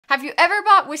Have you ever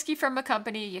bought whiskey from a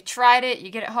company, you tried it, you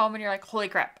get it home, and you're like, holy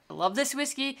crap, I love this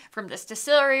whiskey from this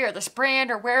distillery or this brand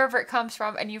or wherever it comes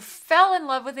from, and you fell in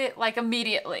love with it like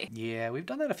immediately? Yeah, we've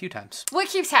done that a few times. What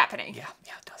keeps happening? Yeah,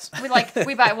 it does.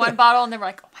 We buy one bottle and then we're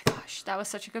like, oh my gosh, that was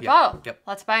such a good bottle. Yep.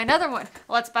 Let's buy another one.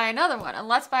 Let's buy another one. And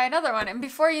let's buy another one. And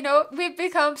before you know it, we've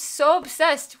become so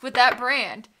obsessed with that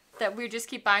brand that we just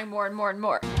keep buying more and more and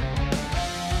more.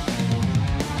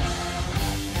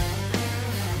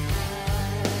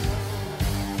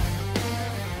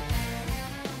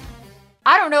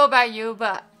 I don't know about you,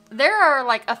 but there are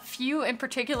like a few in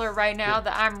particular right now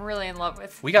that I'm really in love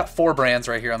with. We got 4 brands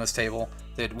right here on this table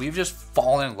that we've just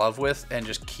fallen in love with and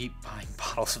just keep buying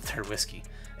bottles of their whiskey.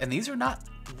 And these are not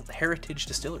heritage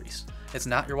distilleries. It's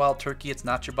not your Wild Turkey. It's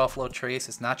not your Buffalo Trace.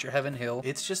 It's not your Heaven Hill.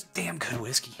 It's just damn good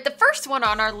whiskey. The first one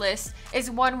on our list is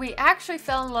one we actually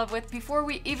fell in love with before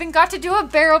we even got to do a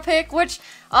barrel pick, which,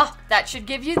 that should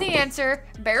give you the answer.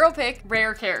 Barrel pick,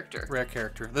 Rare Character. Rare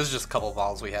Character. This is just a couple of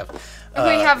bottles we have.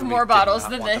 We have more bottles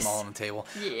than want this. Them all on the table.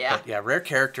 Yeah. But yeah, Rare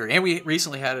Character. And we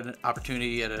recently had an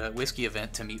opportunity at a whiskey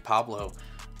event to meet Pablo.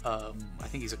 I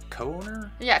think he's a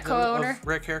co-owner. Yeah, co-owner. Of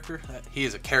Rare Character. He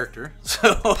is a character.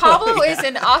 So Pablo is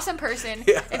an awesome person.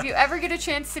 Yeah. If you ever get a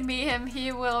chance to meet him,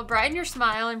 he will brighten your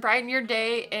smile and brighten your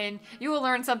day, and you will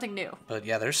learn something new. But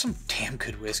yeah, there's some damn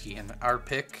good whiskey. And our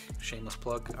pick, shameless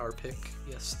plug, our pick.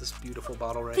 Yes, this beautiful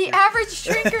bottle right here. The average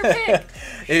drinker pick.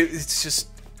 It's just,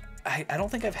 I don't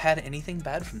think I've had anything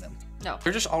bad from them. No.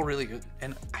 They're just all really good.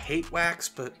 And I hate wax,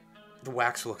 but the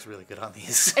wax looks really good on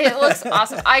these. It looks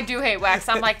awesome. I do hate wax.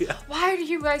 I'm like, why do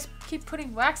you guys keep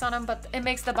putting wax on them? But it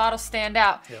makes the bottle stand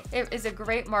out. Yeah. It is a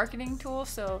great marketing tool,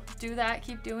 so do that.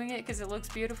 Keep doing it because it looks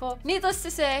beautiful. Needless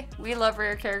to say, we love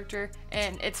Rare Character,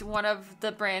 and it's one of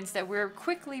the brands that we're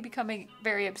quickly becoming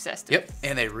very obsessed with. Yep,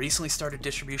 and they recently started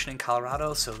distribution in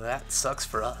Colorado, so that sucks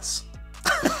for us.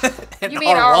 You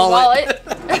mean our wallet?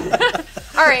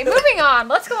 All right, moving on.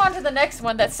 Let's go on to the next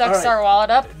one that sucks our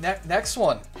wallet up. Next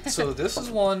one. So this is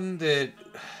one that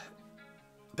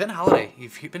Ben Holiday,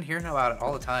 you've been hearing about it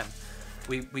all the time.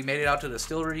 We made it out to the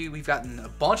distillery. We've gotten a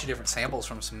bunch of different samples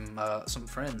from some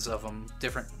friends of them.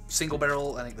 Different single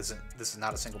barrel. I think this is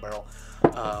not a single barrel,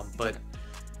 but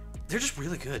they're just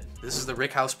really good. This is the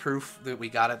Rickhouse proof that we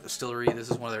got at the distillery. This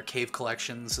is one of their cave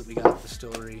collections that we got at the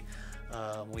distillery.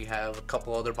 We have a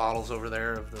couple other bottles over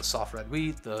there of the soft red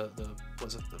wheat, the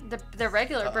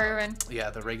regular bourbon. Yeah,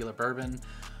 the regular bourbon.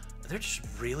 They're just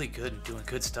really good and doing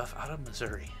good stuff out of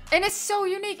Missouri. And it's so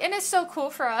unique, and it's so cool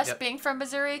for us being from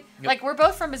Missouri. Like, we're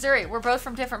both from Missouri. We're both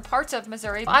from different parts of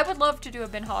Missouri. I would love to do a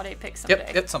Ben Holiday pick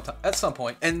someday. Yep, at some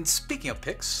point. And speaking of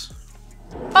picks,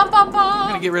 bum, bum, bum. we're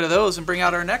going to get rid of those and bring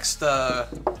out our next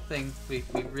thing we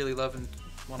really love and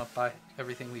want to buy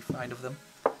everything we find of them.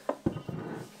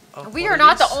 Oh, we are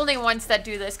not the only ones that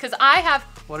do this, because I have...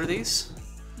 What are these?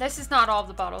 This is not all of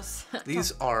the bottles.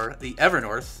 These are the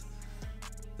Evernorth.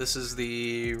 This is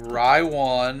the rye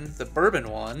one, the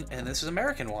bourbon one, and this is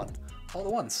American one. All the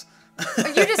ones.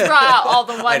 You just brought out all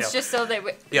the ones just so they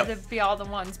would be all the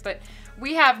ones. But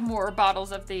we have more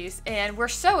bottles of these, and we're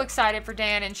so excited for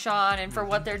Dan and Sean and for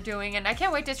what they're doing. And I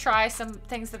can't wait to try some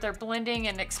things that they're blending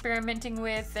and experimenting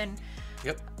with. And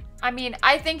I mean,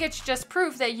 I think it's just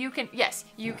proof that you can,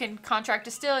 you can contract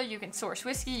distill, you can source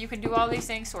whiskey, you can do all these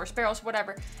things, source barrels,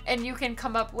 whatever. And you can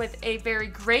come up with a very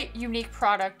great, unique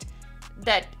product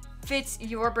that fits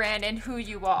your brand and who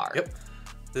you are. Yep.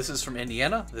 This is from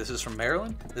Indiana. This is from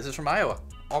Maryland. This is from Iowa.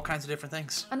 All kinds of different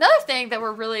things. Another thing that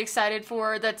we're really excited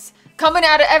for that's coming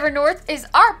out of Evernorth is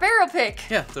our barrel pick.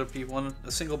 Yeah, there'll be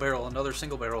a single barrel, another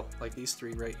single barrel, like these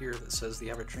 3 right here that says the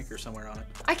average drinker somewhere on it.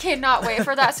 I cannot wait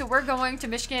for that. So we're going to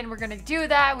Michigan. We're going to do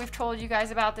that. We've told you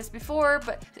guys about this before,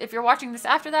 but if you're watching this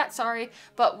after that, sorry.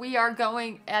 But we are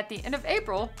going at the end of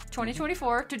April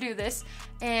 2024 to do this.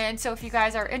 And so if you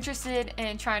guys are interested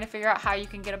in trying to figure out how you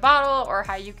can get a bottle or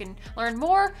how you can learn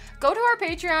more, go to our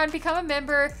Patreon, become a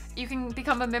member. You can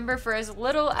become a member for as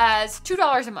little as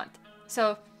 $2 a month.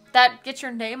 So that gets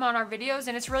your name on our videos,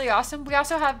 and it's really awesome. We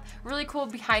also have really cool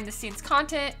behind the scenes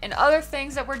content and other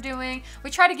things that we're doing.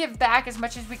 We try to give back as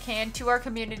much as we can to our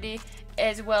community,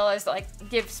 as well as like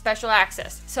give special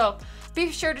access. So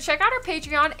be sure to check out our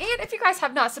Patreon, and if you guys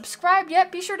have not subscribed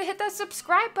yet, be sure to hit that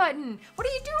subscribe button. What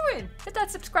are you doing? Hit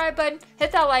that subscribe button,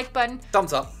 hit that like button.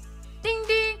 Thumbs up. Ding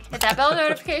ding. Hit that bell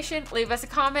notification, leave us a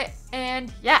comment,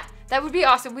 and yeah, that would be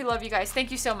awesome. We love you guys.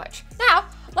 Thank you so much. Now,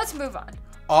 let's move on.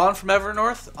 On from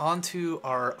Evernorth, on to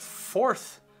our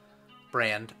 4th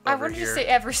brand over here. I wanted to say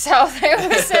EverSouth. I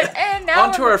almost said, and now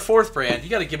on to our 4th brand. You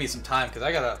got to give me some time because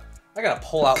I gotta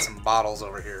pull out some bottles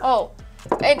over here. Oh,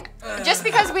 And just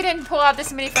because we didn't pull out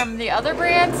this many from the other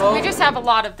brands, we just have a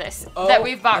lot of this that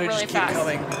we've bought really fast.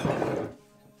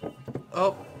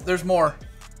 Oh, there's more.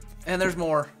 And there's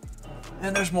more.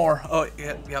 And there's more. Oh,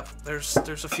 yeah, yep. There's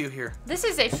a few here. This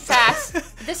is a fast,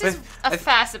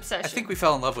 fast obsession. I think we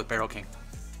fell in love with Barrel King.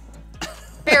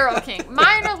 Barrel King.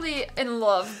 Minorly in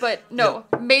love, but no,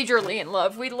 majorly in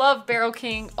love. We love Barrel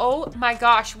King. Oh my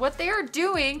gosh, what they are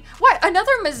doing. What,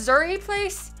 another Missouri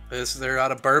place? They're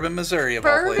out of Bourbon, Missouri, of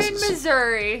all places. Bourbon,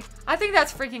 Missouri. I think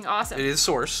that's freaking awesome. It is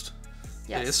sourced.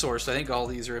 Yes. It is sourced. I think all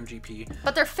these are MGP.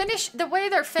 But they're finished, the way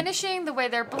they're finishing, the way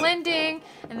they're blending,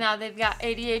 and now they've got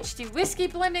ADHD whiskey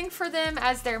blending for them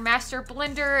as their master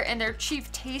blender and their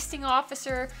chief tasting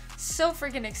officer. So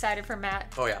freaking excited for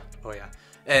Matt. Oh yeah, oh yeah.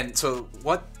 And so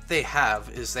what they have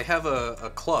is they have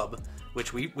a club,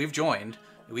 which we've joined.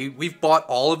 We've bought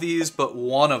all of these, but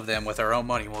one of them with our own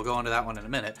money. We'll go into that one in a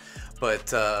minute.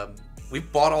 But we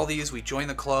bought all these. We joined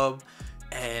the club.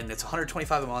 And it's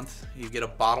 $125 a month. You get a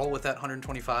bottle with that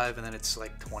 $125, and then it's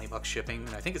like $20 shipping.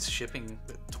 And I think it's shipping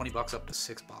 $20 up to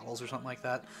 6 bottles or something like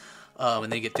that. And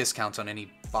then you get discounts on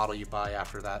any bottle you buy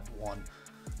after that one.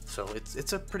 So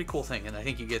it's a pretty cool thing. And I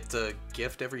think you get a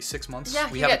gift every 6 months.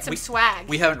 Yeah, you get some swag.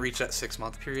 We haven't reached that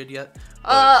 6-month period yet.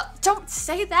 Don't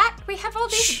say that. We have all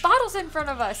these bottles in front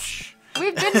of us.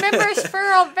 We've been members for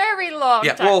a very long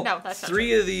time. Well, no, that's not 3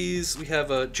 true. of these, we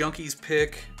have a Junkie's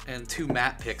pick and 2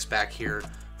 Matt picks back here.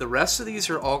 The rest of these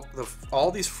are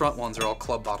all these front ones are all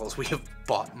club bottles we have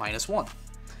bought minus 1.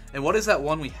 And what is that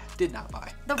one we did not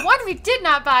buy? The one we did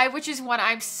not buy, which is one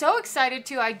I'm so excited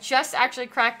to. I just actually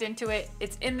cracked into it.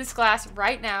 It's in this glass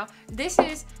right now. This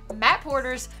is Matt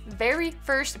Porter's very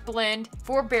first blend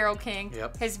for Barrel King.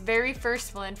 Yep. His very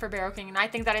first blend for Barrel King. And I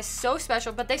think that is so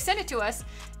special. But they sent it to us.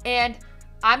 And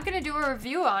I'm going to do a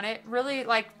review on it really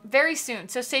very soon.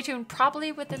 So stay tuned,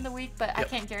 probably within the week, but I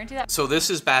can't guarantee that. So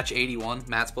this is batch 81.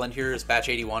 Matt's blend here is batch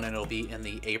 81, and it'll be in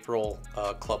the April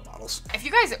club bottles. If you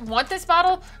guys want this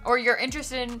bottle or you're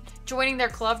interested in joining their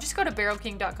club, just go to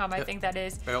barrelking.com. I think that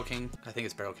is. Barrel King. I think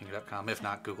it's barrelking.com. If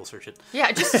not, Google search it.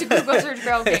 Yeah, just Google search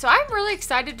Barrel King. So I'm really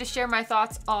excited to share my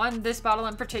thoughts on this bottle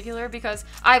in particular because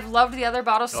I've loved the other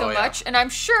bottles so much, and I'm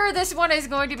sure this one is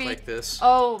going to be like this.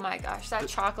 Oh my gosh, that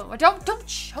chocolate one. Don't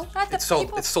show that to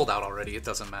people. It's sold out already. It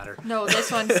doesn't matter. No,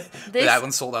 this one's that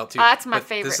one's sold out too. That's my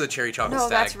favorite. This is a cherry chocolate no,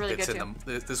 stag. That's really good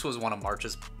too. This was one of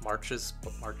March's.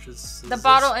 The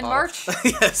bottle in March.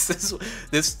 Yes,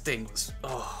 this thing was.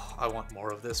 Oh, I want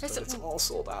more of this, but it's all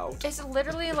sold out. It's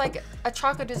literally like a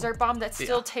chocolate dessert bomb that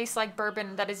still tastes like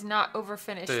bourbon, that is not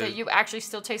overfinished. That you actually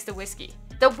still taste the whiskey.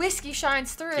 The whiskey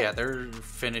shines through. Yeah, they're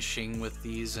finishing with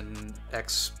these in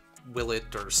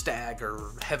Willet or Stag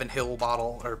or Heaven Hill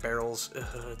bottle or barrels.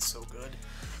 It's so good.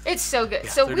 It's so good.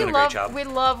 Yeah, so we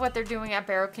love what they're doing at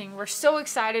Barrel King. We're so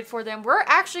excited for them. We're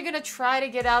actually going to try to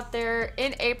get out there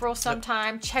in April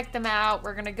sometime, check them out.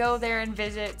 We're going to go there and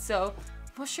visit. So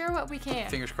we'll share what we can.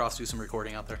 Fingers crossed, do some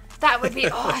recording out there. That would be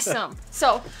awesome. So,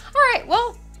 all right,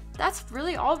 well, that's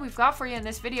really all we've got for you in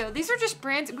this video. These are just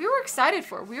brands we were excited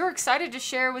for. We were excited to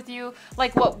share with you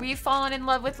what we've fallen in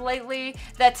love with lately.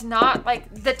 That's not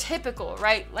the typical,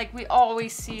 right? Like we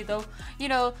always see the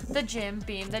Jim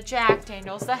Beam, the Jack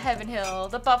Daniels, the Heaven Hill,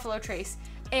 the Buffalo Trace.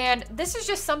 And this is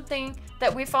just something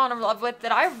that we've fallen in love with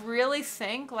that I really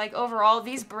think overall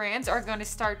these brands are going to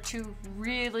start to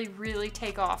really, really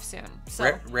take off soon.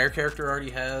 So Rare Character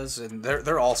already has, and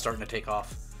they're all starting to take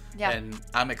off. Yeah. And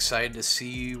I'm excited to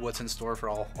see what's in store for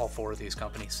all 4 of these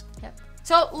companies. Yep.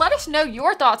 So let us know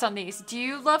your thoughts on these. Do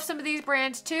you love some of these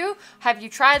brands too? Have you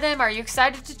tried them? Are you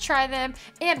excited to try them?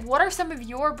 And what are some of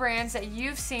your brands that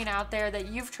you've seen out there that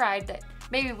you've tried that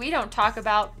maybe we don't talk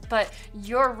about, but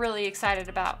you're really excited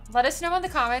about? Let us know in the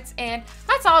comments. And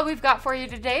that's all we've got for you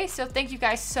today. So thank you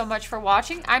guys so much for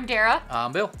watching. I'm Dara.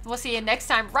 I'm Bill. We'll see you next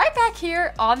time right back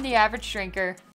here on The Average Drinker.